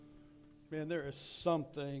Man, there is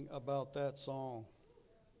something about that song.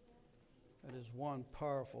 That is one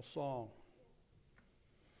powerful song.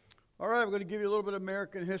 All right, we're going to give you a little bit of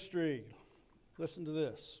American history. Listen to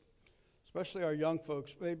this. Especially our young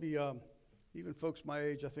folks, maybe even folks my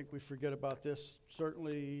age, I think we forget about this.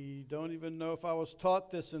 Certainly don't even know if I was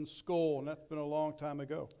taught this in school, and that's been a long time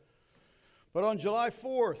ago. But on July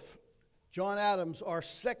 4th, John Adams, our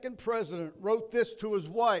second president, wrote this to his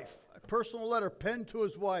wife, a personal letter penned to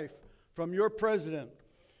his wife from your president.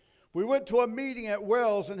 We went to a meeting at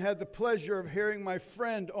Wells and had the pleasure of hearing my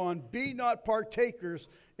friend on be not partakers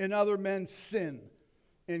in other men's sin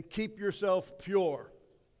and keep yourself pure.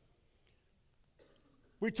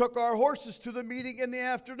 We took our horses to the meeting in the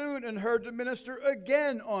afternoon and heard the minister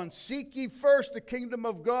again on seek ye first the kingdom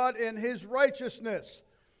of God and his righteousness,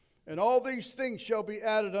 and all these things shall be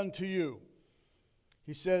added unto you.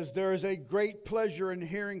 He says, there is a great pleasure in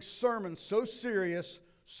hearing sermons so serious,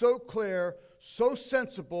 so clear, so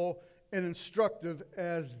sensible, and instructive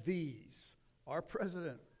as these. Our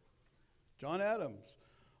president, John Adams.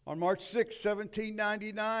 On March 6,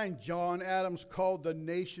 1799, John Adams called the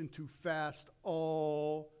nation to fast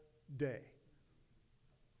all day.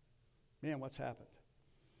 Man, what's happened?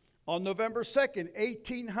 On November 2nd,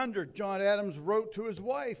 1800, John Adams wrote to his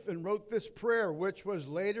wife and wrote this prayer, which was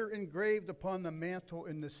later engraved upon the mantle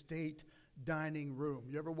in the state dining room.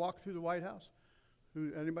 You ever walk through the White House?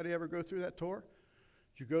 Anybody ever go through that tour?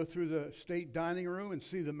 Did you go through the state dining room and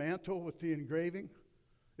see the mantle with the engraving?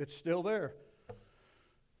 It's still there.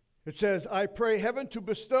 It says, I pray heaven to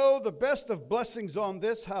bestow the best of blessings on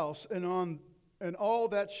this house and all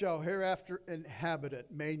that shall hereafter inhabit it.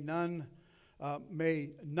 May none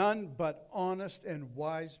but honest and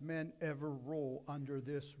wise men ever rule under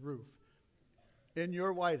this roof. In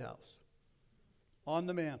your White House, on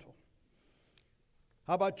the mantle.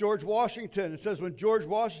 How about George Washington? It says, when George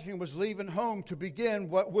Washington was leaving home to begin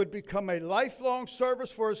what would become a lifelong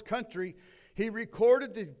service for his country, he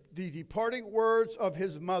recorded the departing words of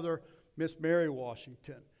his mother, Miss Mary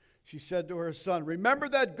Washington. She said to her son, remember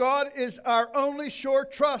that God is our only sure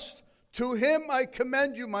trust. To him I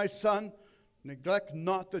commend you, my son. Neglect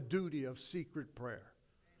not the duty of secret prayer.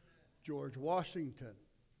 George Washington,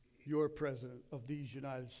 your president of these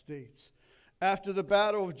United States. After the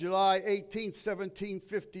Battle of July 18,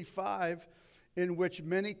 1755, in which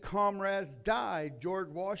many comrades died, George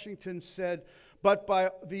Washington said, but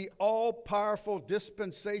by the all-powerful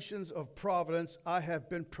dispensations of providence, I have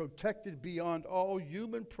been protected beyond all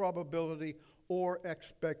human probability or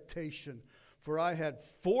expectation. For I had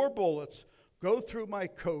 4 bullets go through my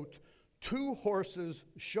coat, 2 horses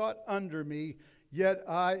shot under me, yet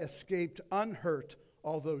I escaped unhurt,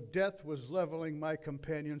 although death was leveling my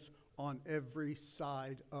companions on every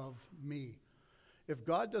side of me. If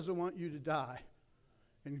God doesn't want you to die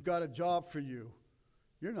and got a job for you,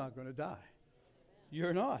 you're not going to die.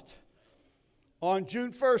 You're not. On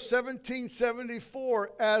June 1st,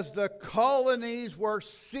 1774, as the colonies were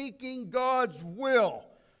seeking God's will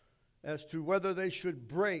as to whether they should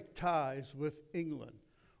break ties with England,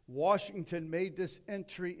 Washington made this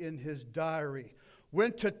entry in his diary.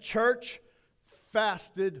 Went to church,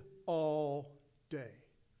 fasted all day.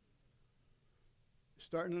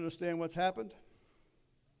 Starting to understand what's happened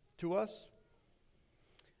to us?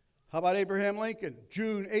 How about Abraham Lincoln?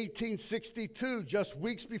 June 1862, just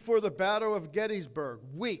weeks before the Battle of Gettysburg.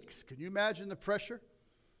 Weeks. Can you imagine the pressure?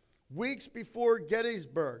 Weeks before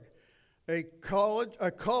Gettysburg, a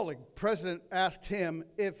colleague president asked him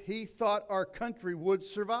if he thought our country would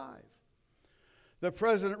survive. The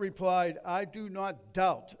president replied, I do not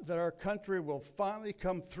doubt that our country will finally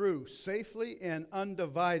come through safely and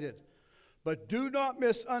undivided. But do not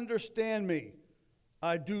misunderstand me.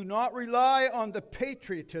 I do not rely on the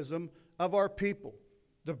patriotism of our people,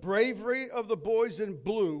 the bravery of the boys in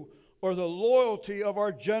blue, or the loyalty of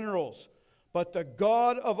our generals, but the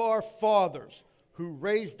God of our fathers, who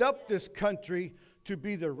raised up this country to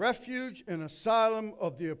be the refuge and asylum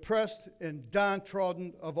of the oppressed and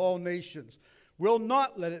downtrodden of all nations, will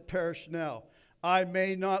not let it perish now. I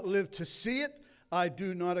may not live to see it. I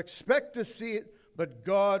do not expect to see it, but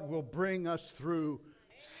God will bring us through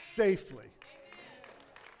safely.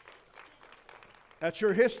 That's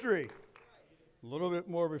your history. A little bit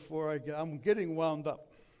more before I'm getting wound up.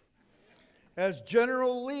 As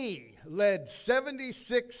General Lee led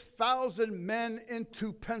 76,000 men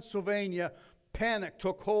into Pennsylvania, panic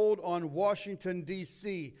took hold on Washington,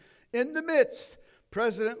 D.C. In the midst,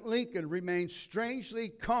 President Lincoln remained strangely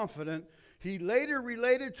confident. He later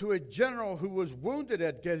related to a general who was wounded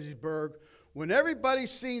at Gettysburg, when everybody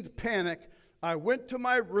seemed panicked, I went to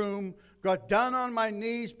my room, got down on my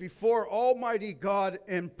knees before Almighty God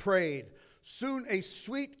and prayed. Soon a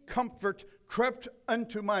sweet comfort crept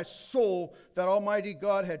unto my soul that Almighty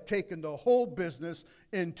God had taken the whole business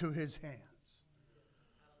into his hands.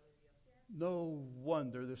 No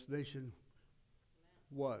wonder this nation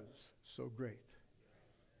was so great.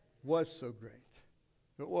 Was so great.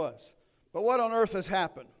 It was. But what on earth has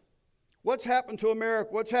happened? What's happened to America?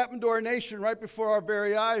 What's happened to our nation right before our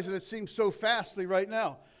very eyes? And it seems so fastly right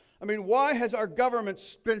now. I mean, why has our government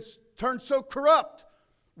been turned so corrupt?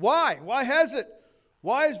 Why? Why has it?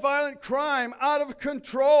 Why is violent crime out of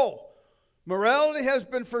control? Morality has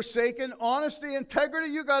been forsaken. Honesty,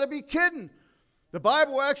 integrity, you got to be kidding. The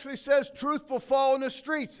Bible actually says truth will fall in the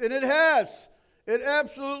streets, and it has. It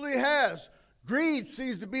absolutely has. Greed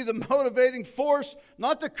seems to be the motivating force,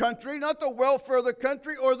 not the country, not the welfare of the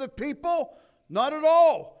country or the people, not at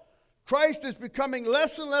all. Christ is becoming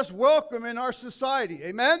less and less welcome in our society.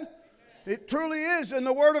 Amen? Amen. It truly is, and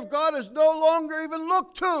the Word of God is no longer even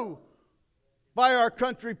looked to by our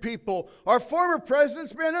country people. Our former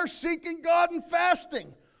presidents, man, they're seeking God and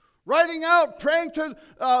fasting, writing out, praying to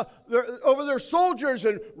over their soldiers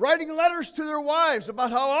and writing letters to their wives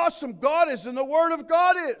about how awesome God is and the Word of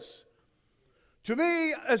God is. To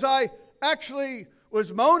me, as I actually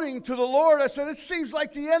was moaning to the Lord, I said, it seems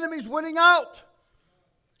like the enemy's winning out.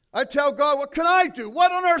 I tell God, what can I do?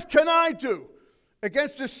 What on earth can I do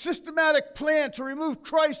against this systematic plan to remove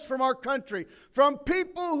Christ from our country, from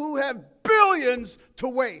people who have billions to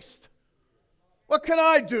waste? What can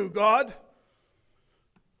I do, God?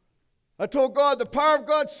 I told God, the power of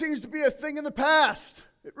God seems to be a thing in the past.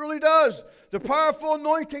 It really does. The powerful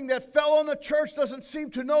anointing that fell on the church doesn't seem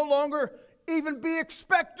to no longer even be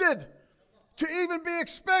expected. To even be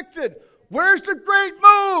expected. Where's the great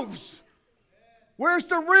moves? Where's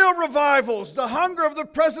the real revivals? The hunger of the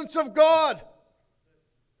presence of God?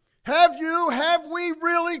 Have we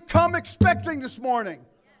really come expecting this morning?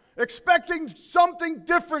 Expecting something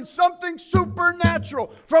different, something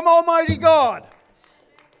supernatural from Almighty God?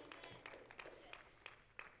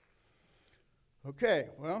 Okay,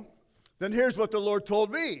 well, then here's what the Lord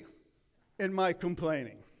told me in my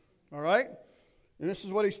complaining. All right? And this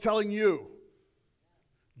is what he's telling you.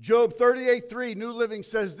 Job 38:3, New Living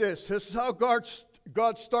says this. This is how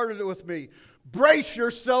God started it with me. Brace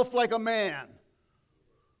yourself like a man.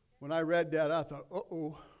 When I read that, I thought,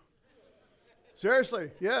 uh-oh.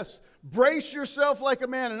 Seriously, yes. Brace yourself like a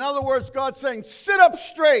man. In other words, God's saying, sit up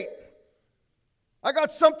straight. I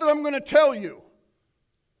got something I'm going to tell you.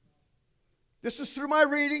 This is through my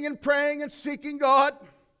reading and praying and seeking God.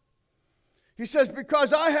 He says,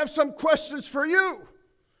 because I have some questions for you.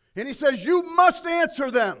 And he says, you must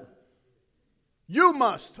answer them. You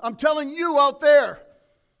must. I'm telling you out there.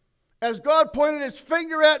 As God pointed his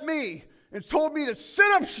finger at me and told me to sit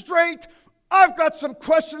up straight, I've got some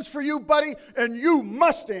questions for you, buddy, and you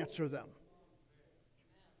must answer them.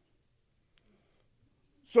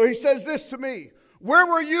 So he says this to me. Where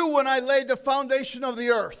were you when I laid the foundation of the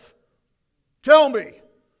earth? Tell me.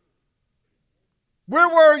 Where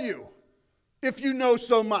were you? If you know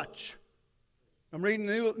so much. I'm reading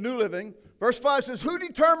New Living. Verse 5 says, who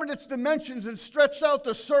determined its dimensions and stretched out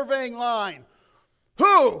the surveying line?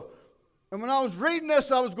 Who? And when I was reading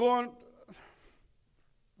this, I was going,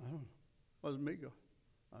 I don't know. Wasn't me.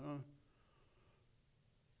 I don't know.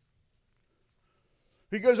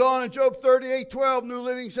 He goes on in Job 38:12, New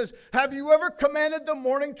Living says, have you ever commanded the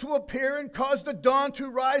morning to appear and caused the dawn to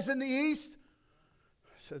rise in the east?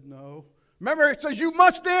 I said, no. Remember, it says you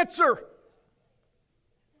must answer.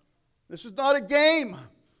 This is not a game.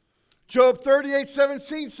 Job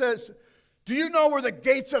 38:17 says, do you know where the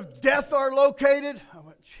gates of death are located? I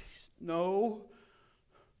went, geez, no.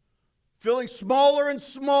 Feeling smaller and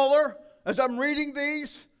smaller as I'm reading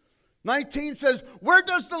these. 19 says, where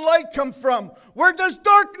does the light come from? Where does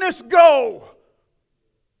darkness go?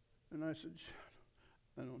 And I said,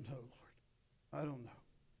 I don't know, Lord. I don't know.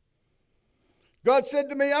 God said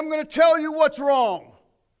to me, I'm going to tell you what's wrong.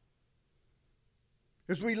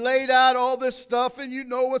 As we laid out all this stuff, and you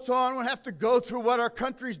know what's on, we have to go through what our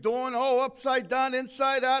country's doing, upside down,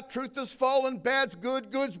 inside out, truth is fallen, bad's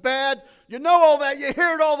good, good's bad. You know all that, you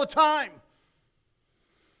hear it all the time.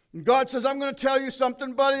 And God says, I'm going to tell you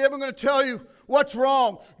something, buddy. I'm going to tell you what's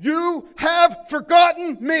wrong. You have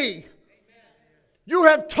forgotten me. Amen. You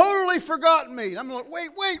have totally forgotten me. And I'm like,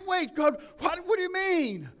 wait, God, what do you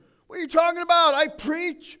mean? What are you talking about? I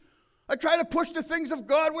preach. I try to push the things of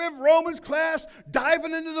God. We have Romans class,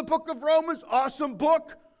 diving into the book of Romans. Awesome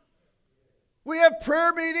book. We have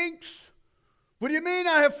prayer meetings. What do you mean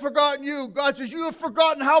I have forgotten you? God says, you have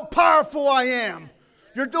forgotten how powerful I am.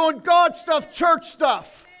 You're doing God stuff, church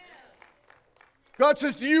stuff. God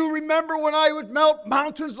says, do you remember when I would melt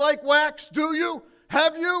mountains like wax? Do you?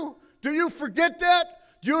 Have you? Do you forget that?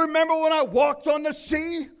 Do you remember when I walked on the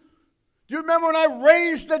sea? Do you remember when I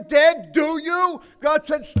raised the dead? Do you? God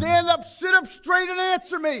said, stand up, sit up straight and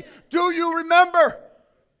answer me. Do you remember?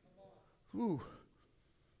 Ooh.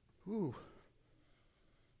 Ooh.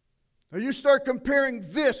 Now you start comparing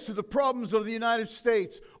this to the problems of the United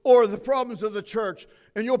States or the problems of the church,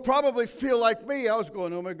 and you'll probably feel like me. I was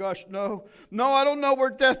going, oh my gosh, no. No, I don't know where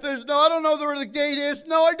death is. No, I don't know where the gate is.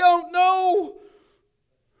 No, I don't know.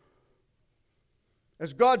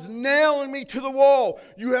 As God's nailing me to the wall,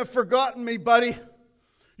 you have forgotten me, buddy.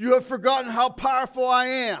 You have forgotten how powerful I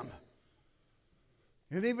am.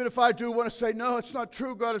 And even if I do want to say, no, it's not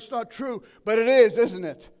true, God, it's not true. But it is, isn't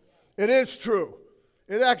it? It is true.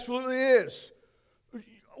 It absolutely is.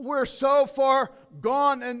 We're so far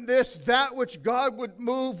gone in this, that which God would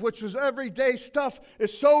move, which was everyday stuff,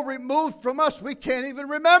 is so removed from us, we can't even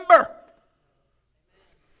remember.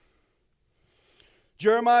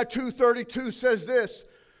 Jeremiah 2:32 says this,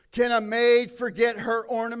 can a maid forget her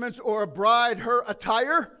ornaments or a bride her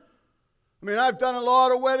attire? I mean, I've done a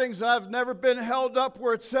lot of weddings and I've never been held up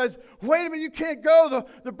where it says, wait a minute, you can't go.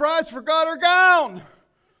 The bride's forgot her gown.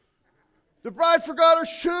 The bride forgot her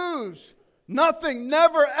shoes. Nothing,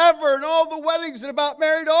 never, ever in all the weddings that about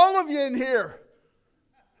married all of you in here.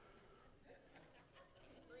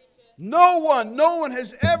 No one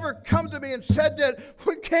has ever come to me and said that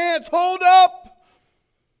we can't hold up.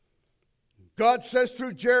 God says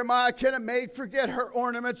through Jeremiah, can a maid forget her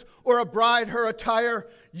ornaments or a bride her attire?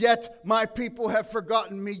 Yet my people have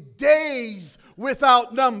forgotten me days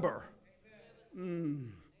without number. Ooh,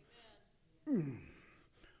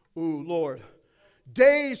 Lord.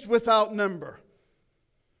 Days without number.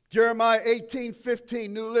 Jeremiah 18:15,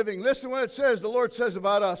 New Living. Listen what it says. The Lord says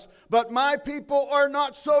about us. But my people are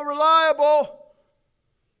not so reliable.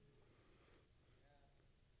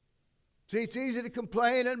 See, it's easy to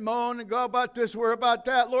complain and moan and go about this, we're about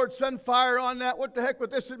that. Lord, send fire on that. What the heck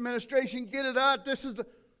with this administration? Get it out. This is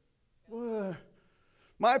the...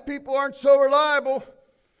 My people aren't so reliable.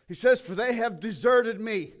 He says, for they have deserted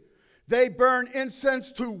me. They burn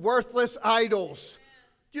incense to worthless idols.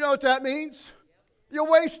 Do you know what that means? You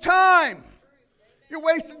waste time. You're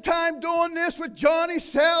wasting time doing this with Johnny,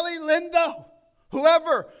 Sally, Linda,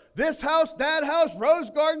 whoever. This house, that house, rose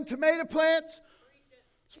garden, tomato plants,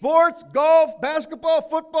 sports, golf, basketball,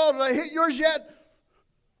 football. Did I hit yours yet?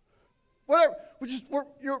 Whatever.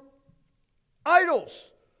 You're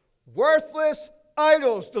idols. Worthless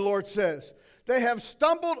idols, the Lord says. They have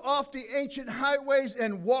stumbled off the ancient highways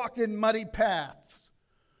and walk in muddy paths.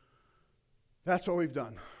 That's what we've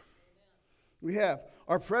done. We have.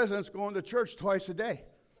 Our president's going to church twice a day.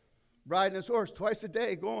 Riding his horse twice a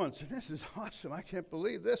day going. So this is awesome. I can't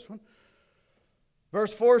believe this one.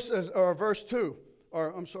 Verse 4 says, or verse 2.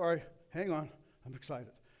 Or I'm sorry. Hang on. I'm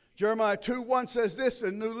excited. Jeremiah 2:1 says this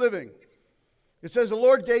in New Living. It says, the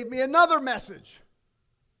Lord gave me another message.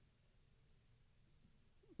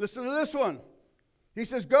 Listen to this one. He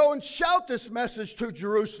says, go and shout this message to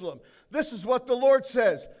Jerusalem. This is what the Lord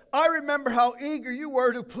says. I remember how eager you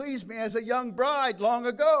were to please me as a young bride long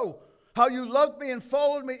ago. How you loved me and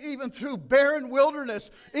followed me even through barren wilderness.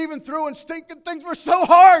 Even through when stinking things were so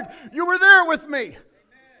hard. You were there with me. Amen.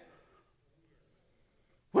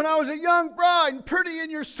 When I was a young bride and pretty in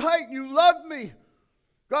your sight, you loved me.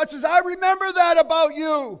 God says, I remember that about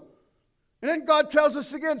you. And then God tells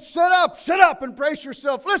us again, sit up and brace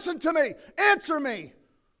yourself. Listen to me. Answer me.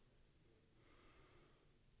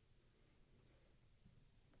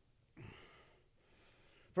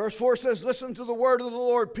 Verse 4 says, listen to the word of the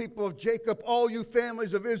Lord, people of Jacob, all you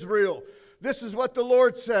families of Israel. This is what the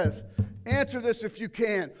Lord says. Answer this if you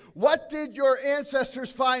can. What did your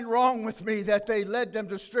ancestors find wrong with me that they led them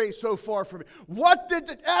to stray so far from me?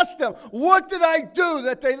 Ask them, what did I do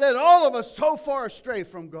that they led all of us so far astray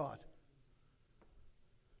from God?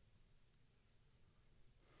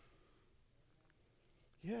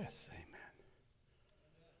 Yes, amen.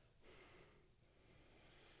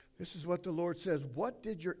 This is what the Lord says. What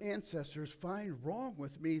did your ancestors find wrong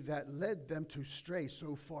with me that led them to stray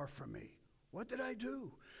so far from me? What did I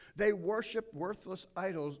do? They worship worthless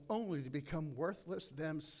idols only to become worthless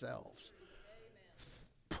themselves.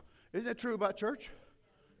 Amen. Isn't that true about churches?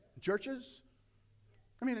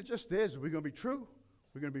 I mean, it just is. Are we going to be true?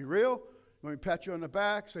 We're going to be real? We're going to pat you on the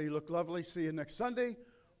back, say you look lovely, see you next Sunday?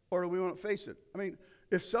 Or do we want to face it? I mean,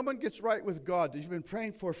 if someone gets right with God that you've been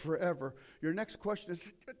praying for forever, your next question is,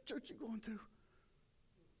 what church are you going to?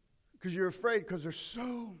 Because you're afraid because there's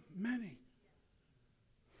so many.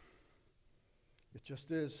 It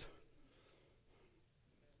just is.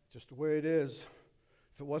 Just the way it is.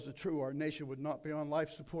 If it wasn't true, our nation would not be on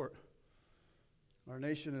life support. Our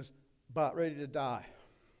nation is about ready to die.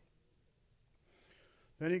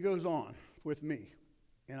 Then he goes on with me,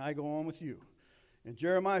 and I go on with you. In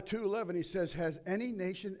Jeremiah 2:11, he says, has any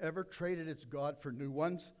nation ever traded its God for new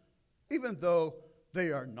ones, even though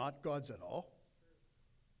they are not gods at all?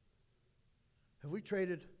 Have we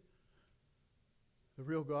traded the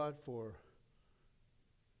real God for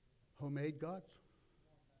homemade gods?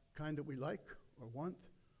 Kind that we like or want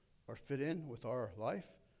or fit in with our life?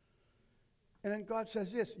 And then God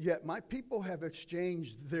says this, yet my people have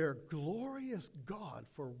exchanged their glorious God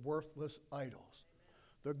for worthless idols.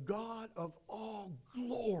 The God of all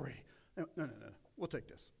glory. No. We'll take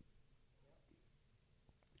this.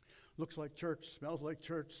 Looks like church, smells like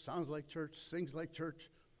church, sounds like church, sings like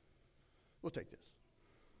church. We'll take this.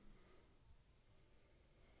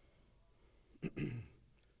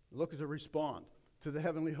 Look at the respond to the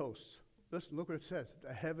heavenly hosts. Listen, look what it says.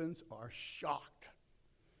 The heavens are shocked.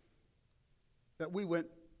 That we went,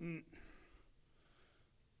 nah.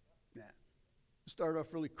 Started off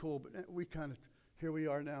really cool, but we kind of, here we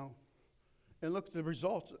are now. And look at the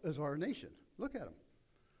results of our nation. Look at them.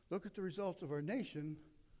 Look at the results of our nation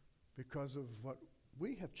because of what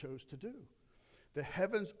we have chose to do. The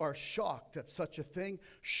heavens are shocked at such a thing,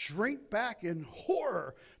 shrink back in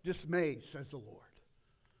horror, dismay, says the Lord.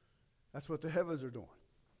 That's what the heavens are doing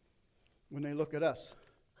when they look at us.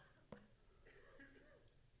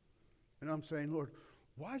 And I'm saying, Lord,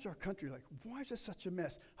 why is our country like, why is this such a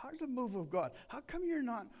mess? How's the move of God? How come you're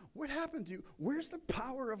not, what happened to you? Where's the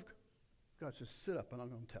power of God? Says, sit up and I'm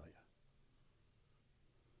going to tell you.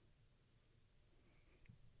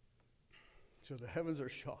 So the heavens are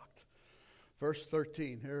shocked. Verse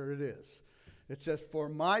 13, here it is. It says, for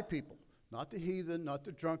my people, not the heathen, not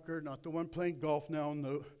the drunkard, not the one playing golf now,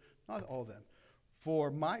 no, not all of them.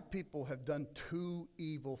 For my people have done two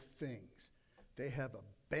evil things. They have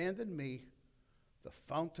abandoned me, the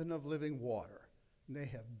fountain of living water, and they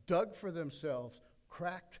have dug for themselves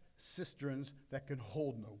cracked cisterns that can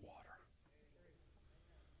hold no water.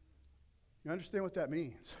 You understand what that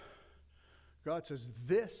means? God says,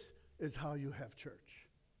 this is how you have church.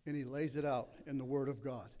 And he lays it out in the Word of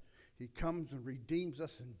God. He comes and redeems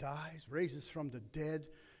us and dies, raises from the dead,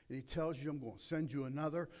 and he tells you, I'm going to send you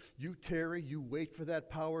another. You tarry, you wait for that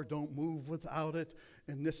power, don't move without it,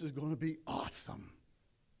 and this is going to be awesome.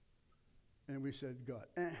 And we said, God,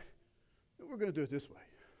 we're going to do it this way.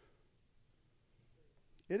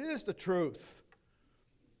 It is the truth.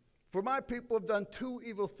 For my people have done two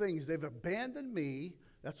evil things. They've abandoned me.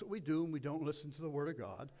 That's what we do when we don't listen to the Word of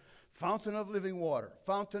God. Fountain of living water.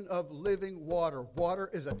 Fountain of living water. Water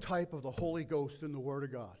is a type of the Holy Ghost in the Word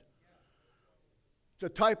of God. It's a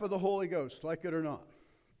type of the Holy Ghost, like it or not.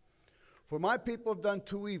 For my people have done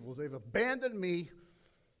two evils. They've abandoned me,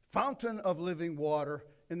 fountain of living water,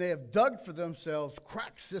 and they have dug for themselves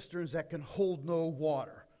cracked cisterns that can hold no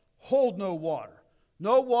water. Hold no water.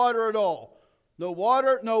 No water at all. No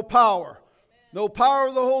water, no power. Amen. No power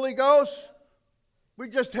of the Holy Ghost. We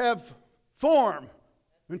just have form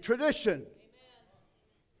and tradition. Amen.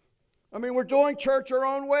 I mean, we're doing church our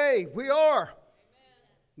own way. We are. Amen.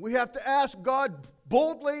 We have to ask God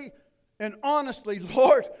boldly and honestly,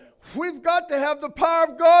 Lord, we've got to have the power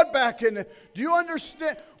of God back in it. Do you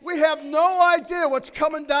understand? We have no idea what's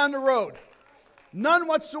coming down the road. None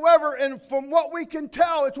whatsoever. And from what we can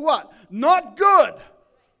tell, it's what? Not good.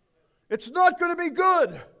 It's not going to be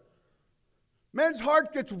good. Men's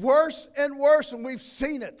heart gets worse and worse, and we've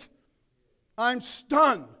seen it. I'm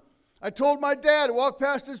stunned. I told my dad, I walked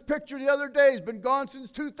past his picture the other day. He's been gone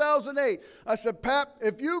since 2008. I said, Pap,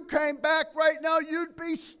 if you came back right now, you'd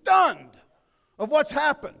be stunned of what's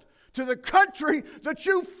happened to the country that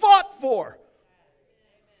you fought for.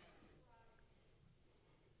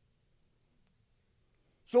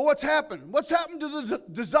 So what's happened? What's happened to the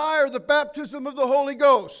desire, the baptism of the Holy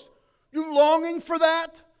Ghost? You longing for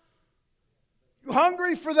that? You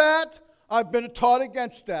hungry for that? I've been taught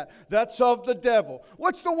against that. That's of the devil.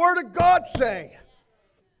 What's the Word of God say?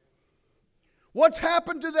 What's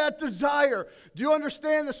happened to that desire? Do you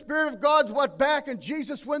understand the Spirit of God's went back and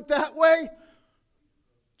Jesus went that way?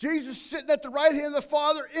 Jesus sitting at the right hand of the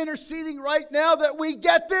Father interceding right now that we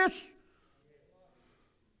get this.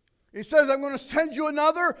 He says, I'm going to send you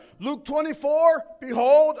another. Luke 24,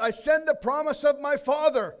 behold, I send the promise of my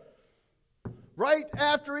Father. Right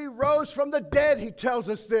after he rose from the dead, he tells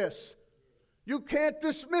us this. You can't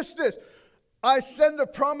dismiss this. I send the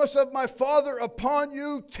promise of my Father upon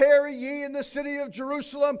you. Tarry ye in the city of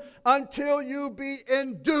Jerusalem until you be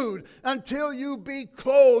endued, until you be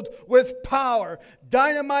clothed with power.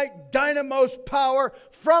 Dynamite, dynamos power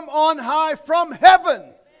from on high, from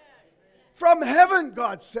heaven. From heaven,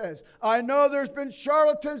 God says. I know there's been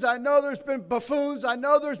charlatans. I know there's been buffoons. I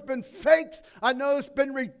know there's been fakes. I know it's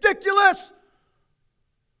been ridiculous.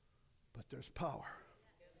 But there's power.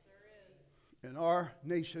 And our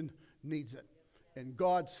nation needs it. And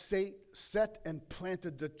God set and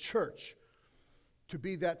planted the church to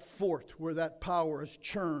be that fort where that power is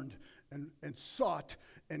churned and sought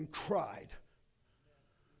and cried.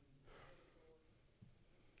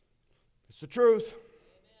 It's the truth.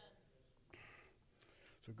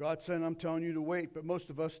 So God said, I'm telling you to wait, but most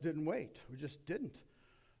of us didn't wait. We just didn't.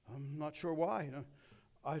 I'm not sure why.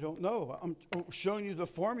 I don't know. I'm showing you the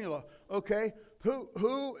formula. Okay,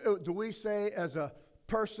 who do we say as a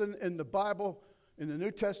person in the Bible, in the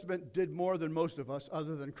New Testament, did more than most of us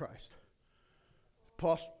other than Christ?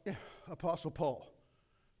 Apostle Paul,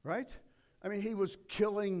 right? I mean, he was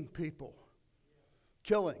killing people.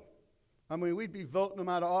 Killing. I mean, we'd be voting them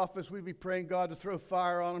out of office. We'd be praying God to throw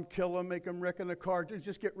fire on them, kill them, make them wreck in the car.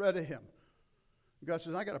 Just get rid of him. God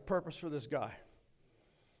says, I got a purpose for this guy.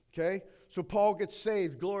 Okay? So Paul gets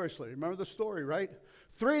saved gloriously. Remember the story, right?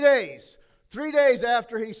 3 days. 3 days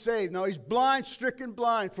after he's saved. Now he's blind, stricken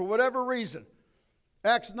blind for whatever reason.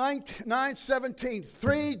 Acts 9:17.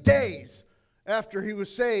 3 days after he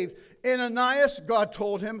was saved, Ananias, God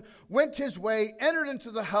told him, went his way, entered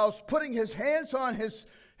into the house, putting his hands on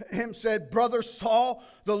him, said, Brother Saul,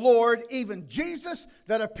 the Lord, even Jesus,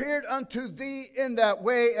 that appeared unto thee in that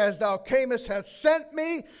way as thou camest, hath sent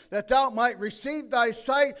me, that thou might receive thy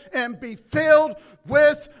sight and be filled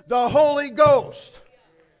with the Holy Ghost.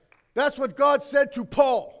 That's what God said to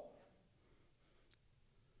Paul.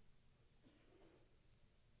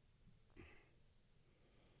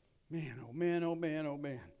 Man, oh man, oh man, oh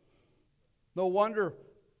man. No wonder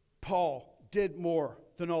Paul did more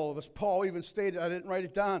than all of us. Paul even stated, I didn't write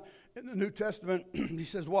it down, in the New Testament, he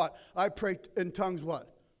says what? I pray in tongues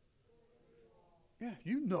what? Yeah,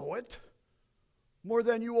 you know it. More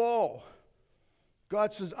than you all.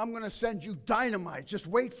 God says, I'm going to send you dynamite. Just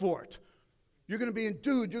wait for it. You're going to be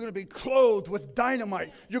endued. You're going to be clothed with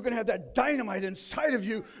dynamite. You're going to have that dynamite inside of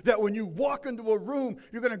you that when you walk into a room,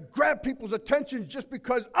 you're going to grab people's attention just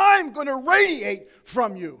because I'm going to radiate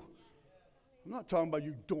from you. I'm not talking about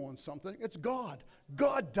you doing something. It's God.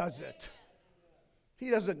 God does it.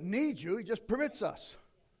 He doesn't need you. He just permits us.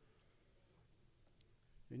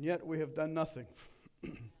 And yet we have done nothing.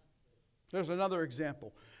 There's another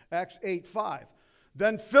example. Acts 8:5.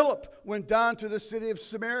 Then Philip went down to the city of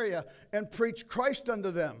Samaria and preached Christ unto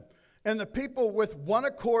them. And the people with one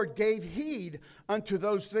accord gave heed unto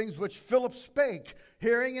those things which Philip spake,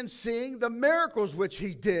 hearing and seeing the miracles which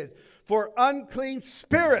he did. For unclean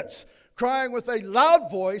spirits, crying with a loud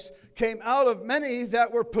voice, came out of many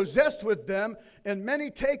that were possessed with them, and many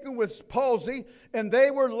taken with palsy, and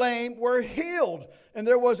they were lame, were healed. And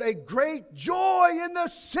there was a great joy in the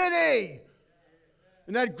city.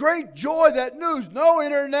 And that great joy, that news, no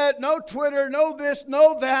internet, no Twitter, no this,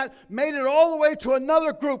 no that, made it all the way to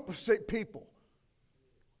another group of people.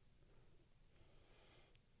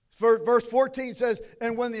 Verse 14 says,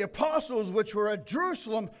 and when the apostles which were at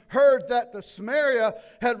Jerusalem heard that the Samaria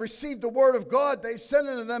had received the word of God, they sent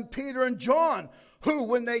unto them Peter and John, who,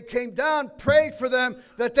 when they came down, prayed for them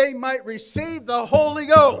that they might receive the Holy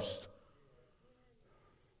Ghost.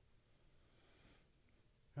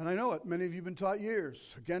 And I know it. Many of you have been taught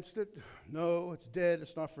years against it. No, it's dead.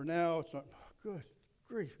 It's not for now. It's not. Good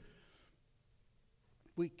grief.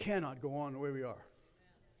 We cannot go on the way we are.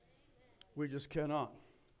 We just cannot.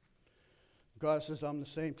 God says, I'm the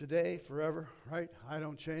same today, forever, right? I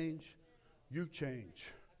don't change. You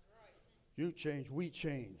change. You change. We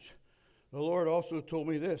change. The Lord also told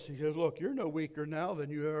me this. He says, look, you're no weaker now than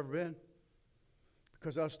you've ever been.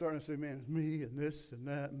 Because I was starting to say, man, it's me and this and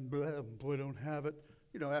that and blah, and boy, don't have it.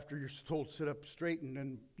 You know, after you're told sit up straight and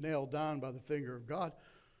then nailed down by the finger of God,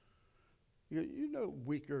 you're no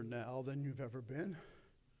weaker now than you've ever been.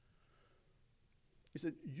 He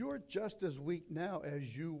said, you're just as weak now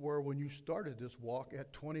as you were when you started this walk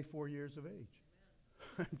at 24 years of age.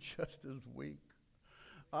 I'm just as weak.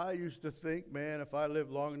 I used to think, man, if I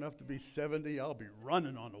live long enough to be 70, I'll be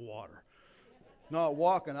running on the water. Not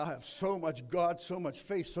walking. I have so much God, so much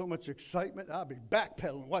faith, so much excitement. I'll be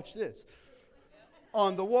backpedaling. Watch this.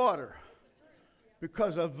 On the water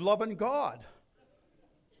because of loving God.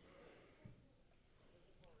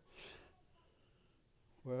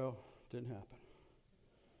 Well, didn't happen.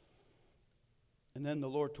 And then the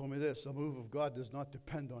Lord told me this: a move of God does not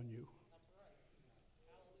depend on you.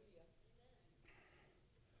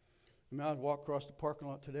 I mean, I'd walk across the parking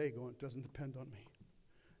lot today going, it doesn't depend on me.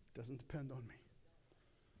 It doesn't depend on me.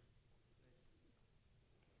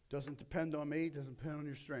 Doesn't depend on me, doesn't depend on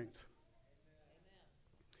your strength.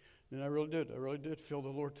 And I really did feel the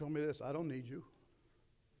Lord tell me this: I don't need you.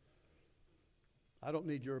 I don't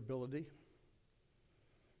need your ability.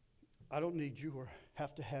 I don't need you or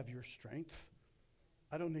have to have your strength.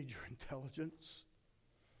 I don't need your intelligence.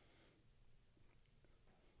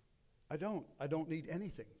 I don't need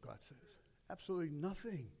anything, God says. Absolutely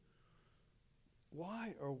nothing.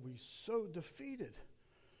 Why are we so defeated?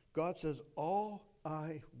 God says, all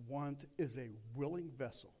I want is a willing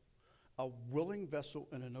vessel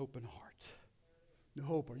and an open heart. New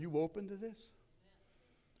Hope, are you open to this?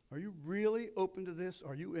 Are you really open to this?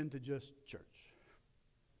 Are you into just church?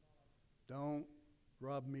 Don't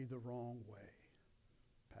rub me the wrong way,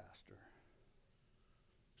 Pastor.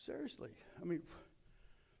 Seriously, I mean,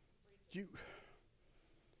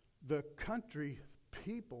 the country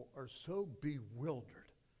people are so bewildered,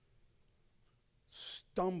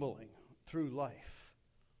 stumbling through life.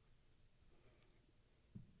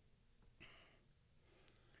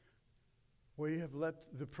 We have let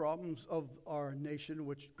the problems of our nation,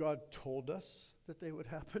 which God told us that they would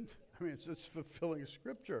happen, I mean, it's fulfilling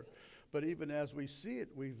Scripture. But even as we see it,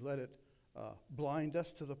 we've let it blind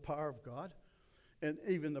us to the power of God. And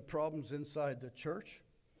even the problems inside the church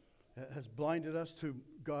has blinded us to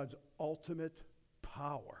God's ultimate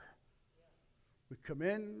power. We come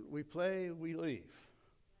in, we play, we leave.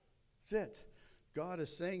 That's it. God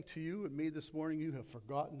is saying to you and me this morning, you have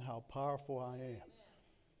forgotten how powerful I am.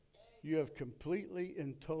 You have completely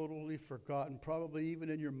and totally forgotten, probably even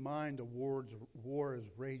in your mind, a war is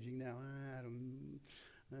raging now. I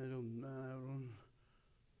don't.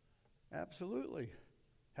 Absolutely.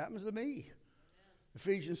 Happens to me.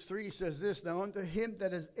 Ephesians 3 says this: now unto him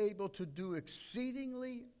that is able to do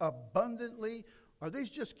exceedingly abundantly. Are these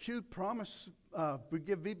just cute promise we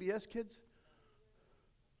give VBS kids?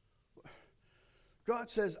 God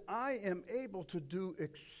says, I am able to do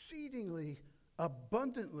exceedingly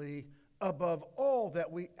abundantly above all that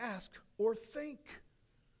we ask or think.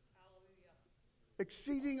 Hallelujah.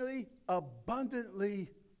 Exceedingly abundantly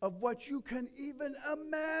of what you can even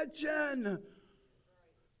imagine.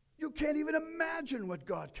 You can't even imagine what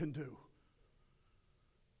God can do.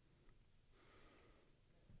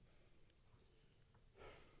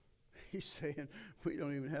 He's saying we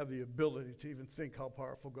don't even have the ability to even think how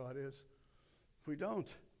powerful God is. We don't.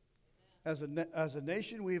 As a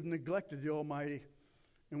nation, we've neglected the Almighty,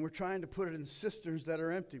 and we're trying to put it in cisterns that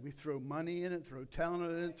are empty. We throw money in it, throw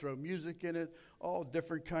talent in it, throw music in it, all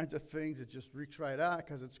different kinds of things. It just reeks right out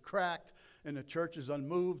because it's cracked, and the church is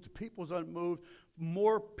unmoved, the people's unmoved.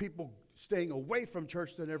 More people staying away from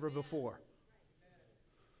church than ever before.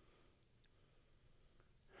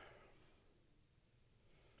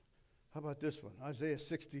 How about this one? Isaiah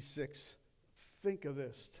 66. Think of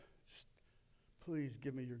this. Just please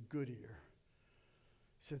give me your good ear.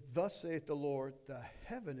 He said, thus saith the Lord, the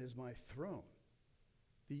heaven is my throne.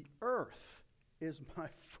 The earth is my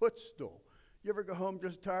footstool. You ever go home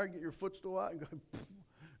just tired, get your footstool out and go,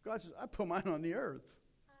 God says, I put mine on the earth.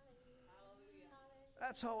 Hallelujah.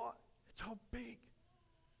 That's how big.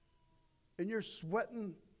 And you're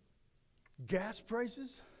sweating gas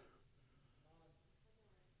prices?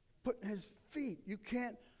 Putting his feet. You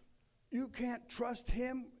can't trust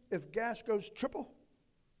him if gas goes triple.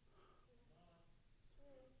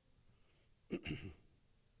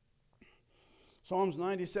 Psalms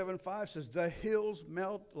 97:5 says, the hills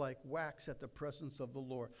melt like wax at the presence of the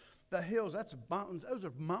Lord. The hills, that's mountains. Those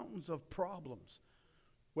are mountains of problems.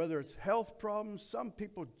 Whether it's health problems, some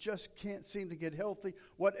people just can't seem to get healthy.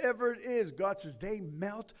 Whatever it is, God says they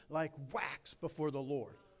melt like wax before the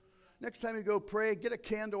Lord. Next time you go pray, get a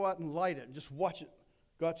candle out and light it and just watch it.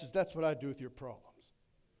 God says, that's what I do with your problems.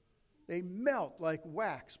 They melt like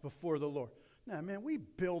wax before the Lord. Now, man, we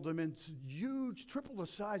build them into huge, triple the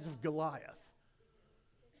size of Goliath.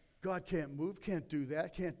 God can't move, can't do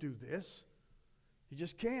that, can't do this. He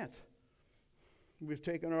just can't. We've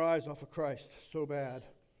taken our eyes off of Christ so bad.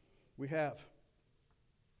 We have.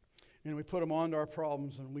 And we put them onto our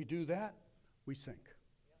problems, and we do that, we sink.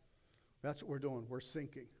 That's what we're doing. We're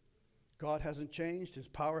sinking. God hasn't changed. His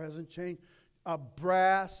power hasn't changed. A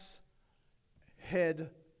brass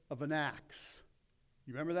head of an axe.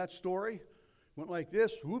 You remember that story? Went like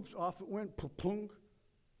this. Whoops, off it went. Plunk.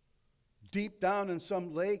 Deep down in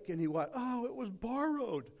some lake. And he went, oh, it was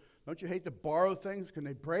borrowed. Don't you hate to borrow things? Can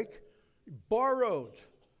they break? Borrowed.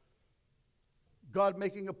 God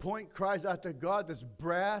making a point, cries out to God, this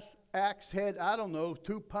brass axe head, I don't know,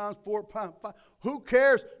 2 pounds, 4 pounds, 5, who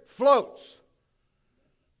cares? Floats.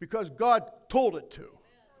 Because God told it to.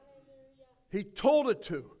 He told it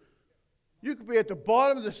to. You could be at the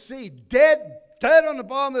bottom of the sea, dead on the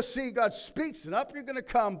bottom of the sea. God speaks, and up you're going to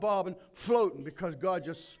come bobbing, floating, because God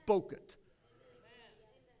just spoke it.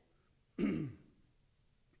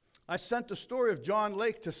 I sent the story of John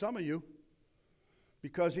Lake to some of you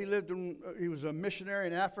because he was a missionary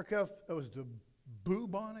in Africa. It was the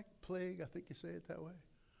bubonic plague, I think you say it that way,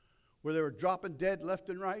 where they were dropping dead left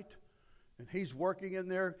and right. And he's working in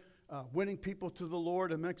there, winning people to the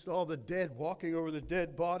Lord amongst all the dead, walking over the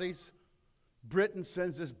dead bodies. Britain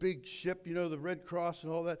sends this big ship, the Red Cross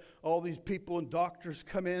and all that. All these people and doctors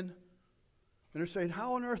come in. And they're saying,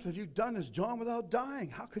 how on earth have you done this, John, without dying?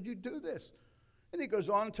 How could you do this? And he goes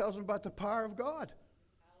on and tells them about the power of God.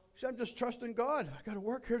 He said, I'm just trusting God. I got a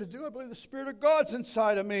work here to do. I believe the Spirit of God's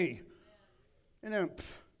inside of me. And then,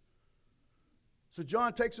 so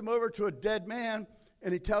John takes him over to a dead man,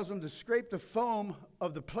 and he tells him to scrape the foam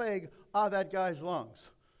of the plague out of that guy's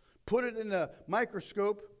lungs. Put it in a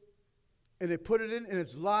microscope, and they put it in, and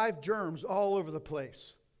it's live germs all over the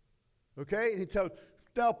place. Okay? And he tells him,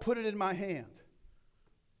 now put it in my hand.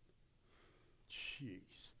 Jeez.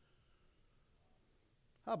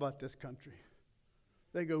 How about this country?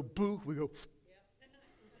 They go, boo, we go,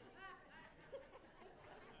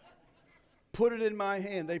 put it in my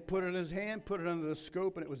hand. They put it in his hand, put it under the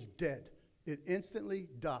scope, and it was dead. It instantly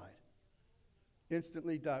died.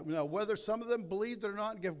 Instantly died. Now, whether some of them believed it or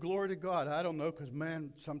not and give glory to God, I don't know, because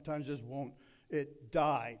man sometimes just won't. It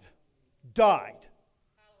died. Died.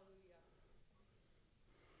 Hallelujah.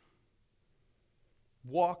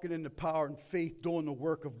 Walking in the power and faith, doing the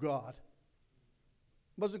work of God.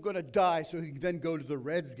 Wasn't going to die so he could then go to the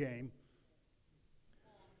Reds game.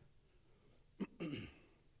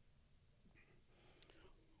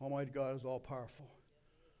 Almighty God is all powerful.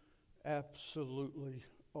 Absolutely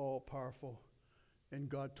all powerful. And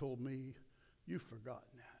God told me, you've forgotten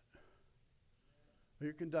that.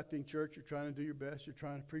 You're conducting church, you're trying to do your best, you're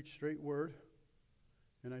trying to preach straight word.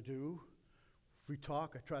 And I do. If we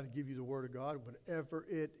talk, I try to give you the word of God, whatever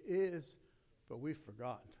it is, but we've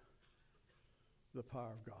forgotten the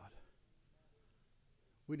power of God.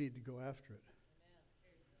 We need to go after it.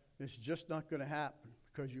 Amen. It's just not going to happen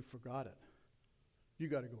because you forgot it. You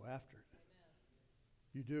got to go after it. Amen.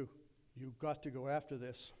 You do. You've got to go after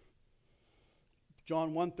this.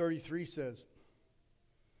 John 1:33 says,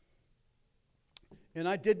 and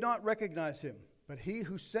I did not recognize him, but he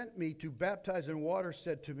who sent me to baptize in water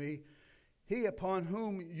said to me, he upon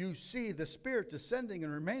whom you see the Spirit descending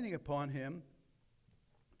and remaining upon him,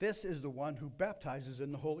 this is the one who baptizes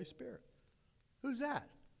in the Holy Spirit. Who's that?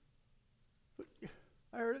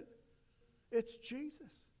 I heard it. It's Jesus.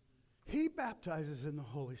 He baptizes in the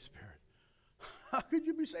Holy Spirit. How could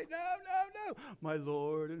you be saying, no, my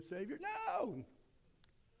Lord and Savior? No.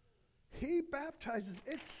 He baptizes.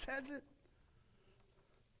 It says it.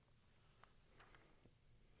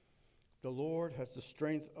 The Lord has the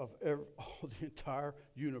strength of the entire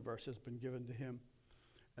universe has been given to him.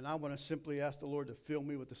 And I want to simply ask the Lord to fill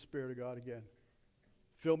me with the Spirit of God again.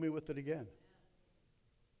 Fill me with it again.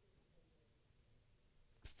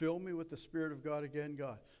 Fill me with the Spirit of God again,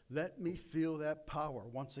 God. Let me feel that power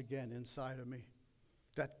once again inside of me.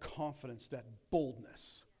 That confidence, that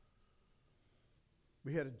boldness.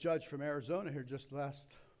 We had a judge from Arizona here just last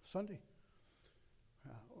Sunday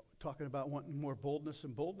talking about wanting more boldness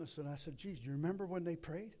and boldness. And I said, geez, do you remember when they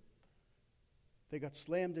prayed? They got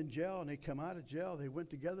slammed in jail and they come out of jail. They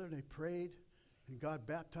went together and they prayed. And God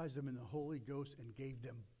baptized them in the Holy Ghost and gave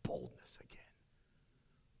them boldness again.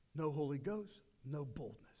 No Holy Ghost, no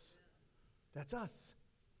boldness. That's us.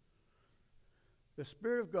 The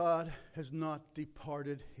Spirit of God has not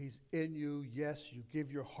departed. He's in you. Yes, you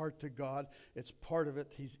give your heart to God. It's part of it.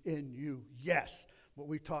 He's in you. Yes. What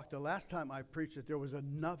we talked the last time I preached that there was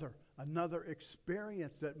another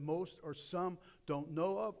experience that most or some don't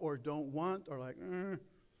know of or don't want or like,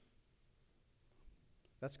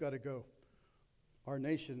 That's got to go. Our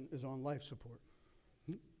nation is on life support.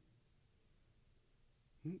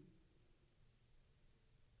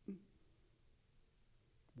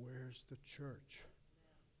 Where's the church?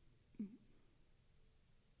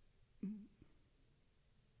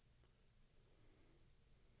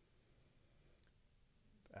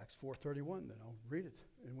 Acts 4:31, then I'll read it.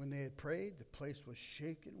 And when they had prayed, the place was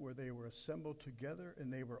shaken where they were assembled together,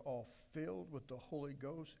 and they were all filled with the Holy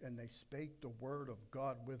Ghost, and they spake the word of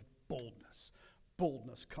God with boldness.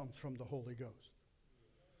 Boldness comes from the Holy Ghost.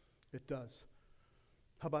 It does.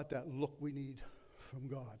 How about that look we need from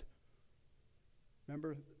God?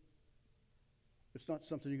 Remember? It's not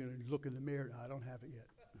something you're going to look in the mirror. No, I don't have it yet.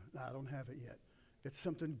 No, I don't have it yet. It's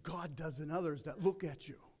something God does in others that look at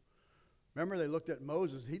you. Remember, they looked at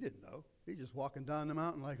Moses. He didn't know. He's just walking down the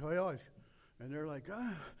mountain like, oh, yeah. And they're like,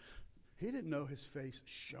 he didn't know his face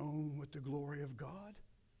shone with the glory of God.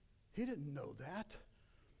 He didn't know that.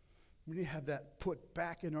 We need to have that put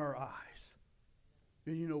back in our eyes.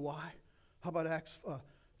 And you know why? How about Acts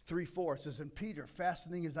 3:4? It says, and Peter,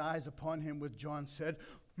 fastening his eyes upon him with John, said,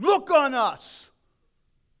 look on us.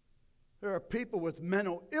 There are people with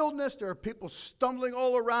mental illness. There are people stumbling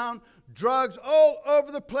all around, drugs all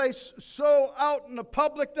over the place, so out in the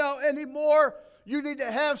public now anymore. You need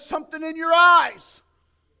to have something in your eyes.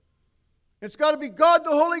 It's got to be God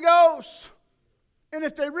the Holy Ghost. And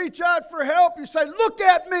if they reach out for help, you say, look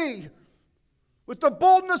at me with the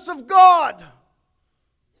boldness of God.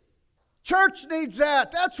 Church needs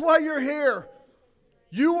that. That's why you're here.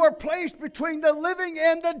 You are placed between the living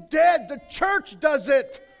and the dead. The church does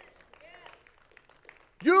it.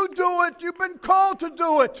 You do it. You've been called to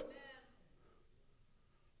do it.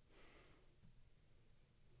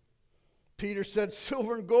 Peter said,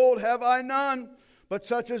 silver and gold have I none, but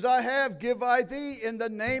such as I have give I thee. In the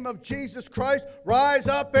name of Jesus Christ, rise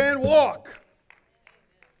up and walk.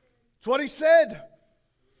 That's what he said.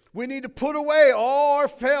 We need to put away all our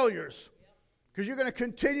failures, because you're going to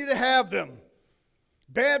continue to have them.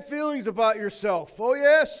 Bad feelings about yourself. Oh,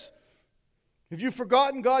 yes. Have you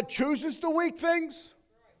forgotten God chooses the weak things?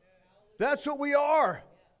 That's what we are.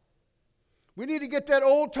 We need to get that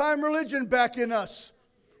old-time religion back in us.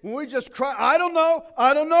 When we just cry, I don't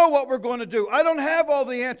know what we're going to do. I don't have all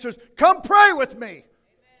the answers. Come pray with me. Amen.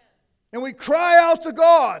 And we cry out to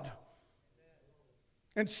God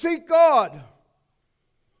and seek God.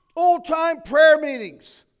 Old-time prayer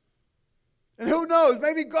meetings. And who knows,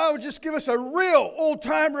 maybe God will just give us a real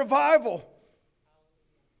old-time revival.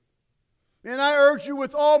 And I urge you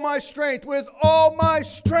with all my strength,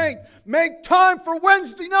 make time for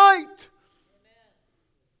Wednesday night.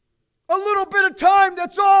 A little bit of time,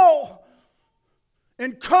 that's all.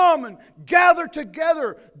 And come and gather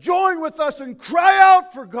together. Join with us and cry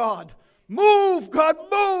out for God. Move, God,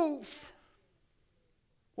 move.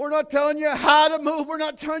 We're not telling you how to move. We're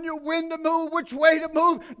not telling you when to move, which way to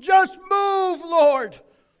move. Just move, Lord.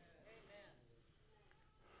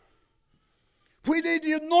 We need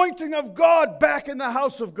the anointing of God back in the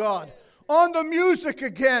house of God. On the music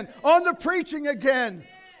again. On the preaching again.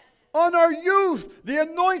 On our youth, the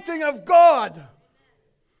anointing of God.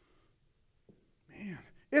 Man,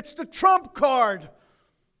 it's the trump card.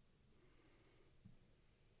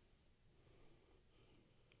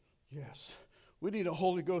 Yes, we need a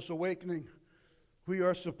Holy Ghost awakening. We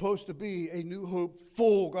are supposed to be a New Hope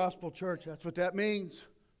full gospel church. That's what that means.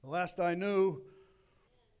 The last I knew.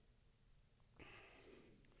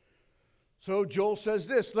 So Joel says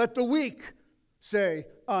this, let the weak say,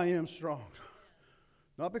 I am strong.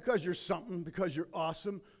 Not because you're something, because you're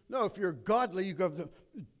awesome. No, if you're godly, you have the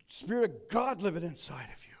Spirit of God living inside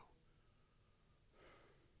of you.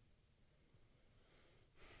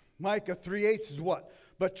 Micah 3:8 says what?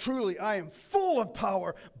 But truly I am full of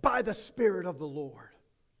power by the Spirit of the Lord.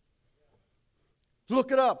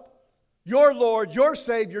 Look it up. Your Lord, your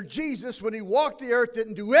Savior, Jesus, when he walked the earth,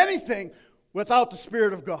 didn't do anything without the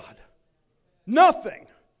Spirit of God. Nothing.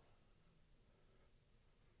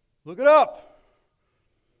 Look it up.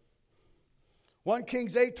 1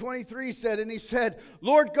 Kings 8:23 said, and he said,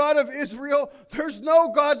 Lord God of Israel, there's no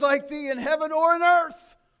God like thee in heaven or in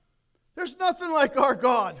earth. There's nothing like our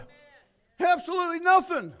God. Absolutely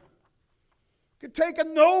nothing. You can take a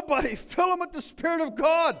nobody, fill him with the Spirit of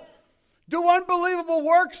God, do unbelievable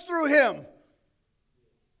works through him.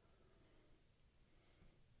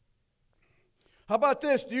 How about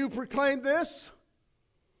this? Do you proclaim this?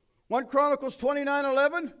 1 Chronicles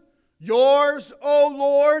 29:11. Yours, O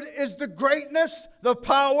Lord, is the greatness, the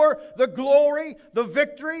power, the glory, the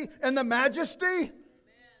victory, and the majesty. Amen.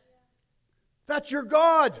 That's your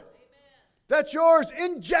God. Amen. That's yours.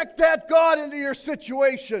 Inject that God into your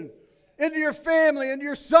situation, into your family, into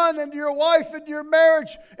your son, into your wife, into your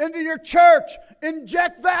marriage, into your church.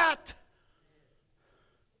 Inject that.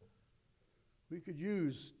 We could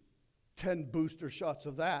use 10 booster shots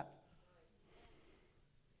of that.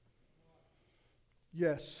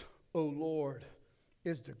 Yes. O Lord,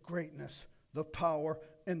 is the greatness, the power,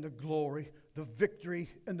 and the glory, the victory,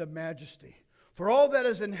 and the majesty. For all that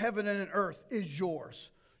is in heaven and in earth is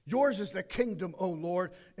yours. Yours is the kingdom, O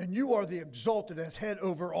Lord, and you are the exalted as head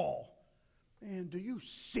over all. Man, do you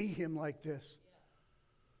see him like this?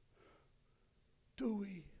 Do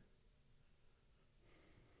we?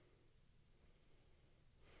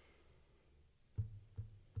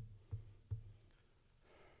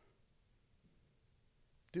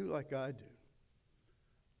 Do like I do.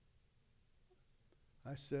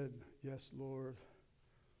 I said, yes, Lord,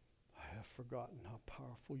 I have forgotten how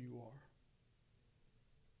powerful you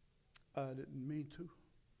are. I didn't mean to.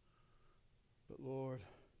 But Lord,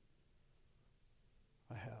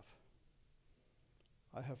 I have.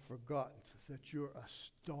 I have forgotten that you're a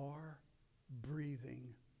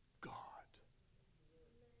star-breathing God.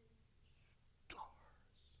 Stars.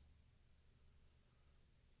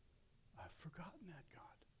 I've forgotten that, God.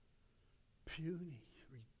 Puny,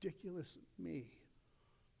 ridiculous me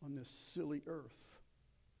on this silly earth.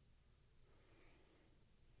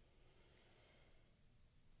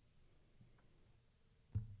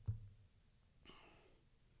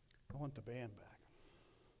 I want the band back.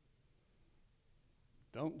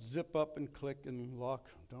 Don't zip up and click and lock.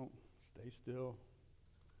 Don't. Stay still.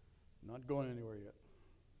 Not going anywhere yet.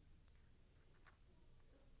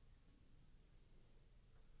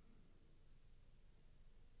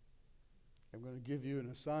 I'm going to give you an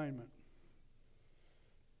assignment.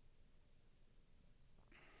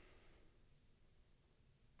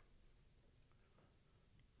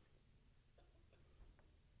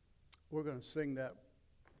 We're going to sing that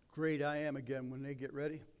Great I Am again when they get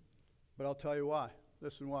ready. But I'll tell you why.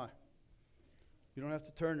 Listen why. You don't have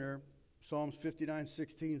to turn there. Psalms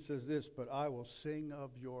 59:16 says this, but I will sing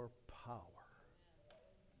of your power.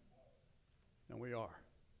 And we are.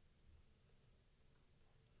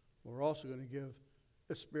 We're also going to give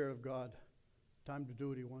the Spirit of God time to do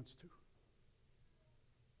what he wants to.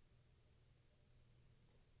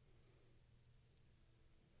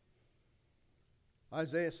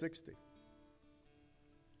 Isaiah 60.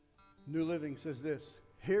 New Living says this,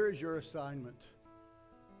 here is your assignment,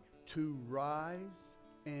 to rise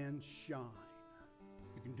and shine.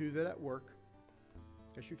 You can do that at work.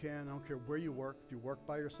 Yes, you can. I don't care where you work. If you work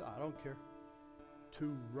by yourself, I don't care.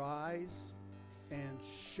 To rise and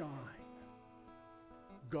shine.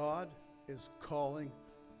 God is calling,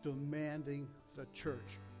 demanding the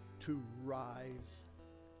church to rise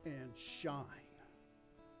and shine.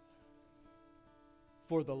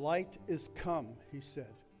 For the light is come, he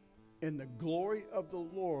said, and the glory of the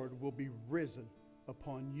Lord will be risen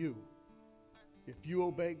upon you. If you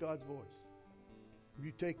obey God's voice, if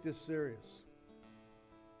you take this serious,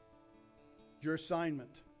 your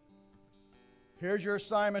assignment. Here's your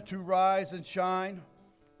assignment, to rise and shine.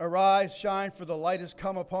 Arise, shine, for the light has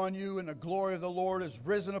come upon you, and the glory of the Lord is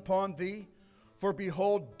risen upon thee. For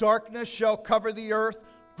behold, darkness shall cover the earth,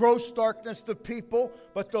 gross darkness the people,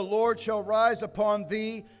 but the Lord shall rise upon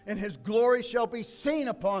thee, and his glory shall be seen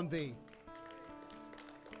upon thee.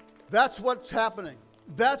 That's what's happening.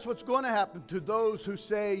 That's what's going to happen to those who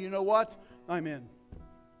say, you know what? I'm in.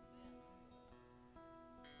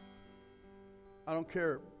 I don't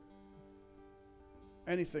care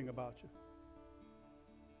anything about you.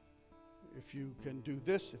 If you can do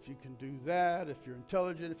this, if you can do that, if you're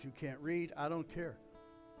intelligent, if you can't read, I don't care.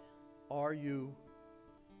 Are you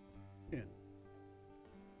in?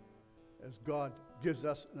 As God gives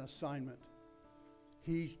us an assignment,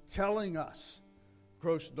 he's telling us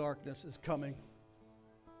gross darkness is coming.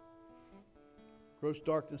 Gross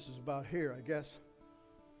darkness is about here, I guess.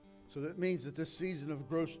 So that means that this season of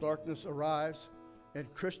gross darkness arrives,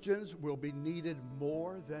 and Christians will be needed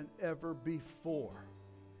more than ever before.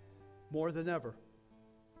 More than ever.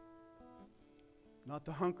 Not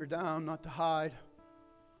to hunker down, not to hide,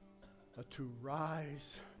 but to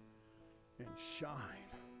rise and shine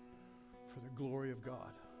for the glory of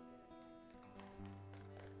God.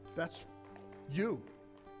 That's you.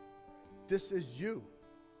 This is you.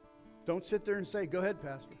 Don't sit there and say, go ahead,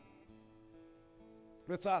 Pastor.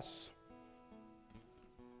 It's us.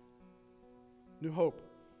 New Hope.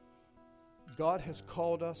 God has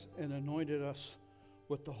called us and anointed us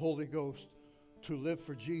with the Holy Ghost to live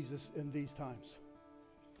for Jesus in these times.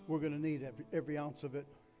 We're going to need every ounce of it.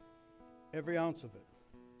 Every ounce of it.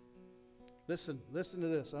 Listen to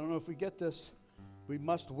this. I don't know if we get this. We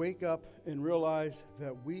must wake up and realize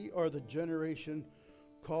that we are the generation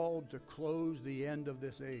called to close the end of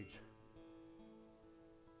this age.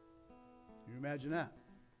 Can you imagine that?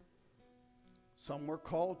 Some were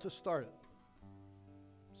called to start it.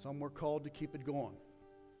 Some were called to keep it going.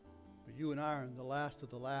 But you and I are in the last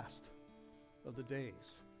of the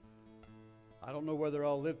days. I don't know whether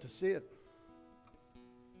I'll live to see it.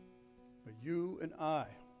 But you and I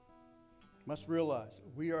must realize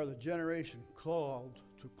we are the generation called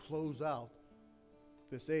to close out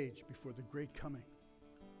this age before the great coming.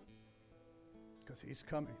 Because he's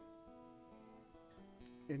coming.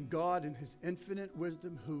 And God, in his infinite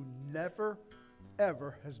wisdom, who never,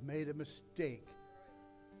 ever has made a mistake,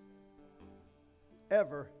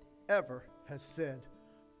 ever has said,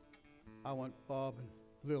 I want Bob and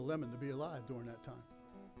Lil Lemon to be alive during that time.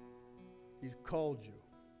 He's called you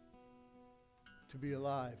to be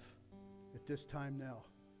alive at this time now.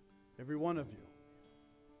 Every one of you.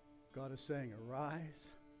 God is saying, arise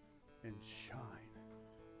and shine.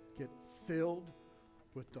 Get filled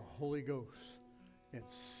with the Holy Ghost and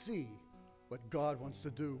see what God wants to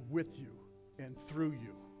do with you and through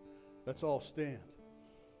you. Let's all stand.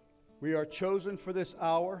 We are chosen for this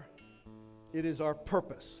hour. It is our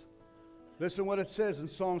purpose. Listen what it says in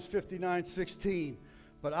Psalms 59:16.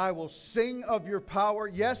 But I will sing of your power.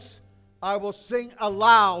 Yes, I will sing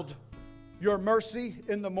aloud your mercy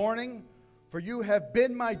in the morning. For you have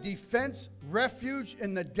been my defense, refuge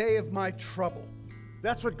in the day of my trouble.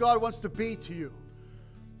 That's what God wants to be to you.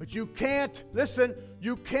 But you can't, listen,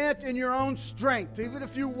 you can't in your own strength. Even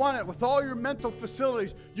if you want it with all your mental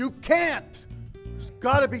facilities, you can't. It's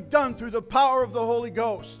got to be done through the power of the Holy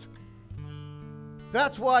Ghost.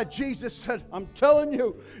 That's why Jesus said, I'm telling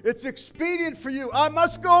you, it's expedient for you. I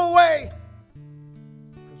must go away.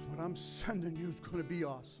 Because what I'm sending you is going to be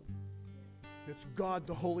awesome. It's God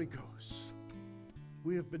the Holy Ghost.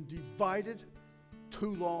 We have been divided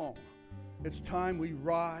too long. It's time we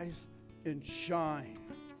rise and shine.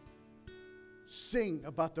 Sing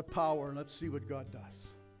about the power and let's see what God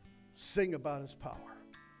does. Sing about His power.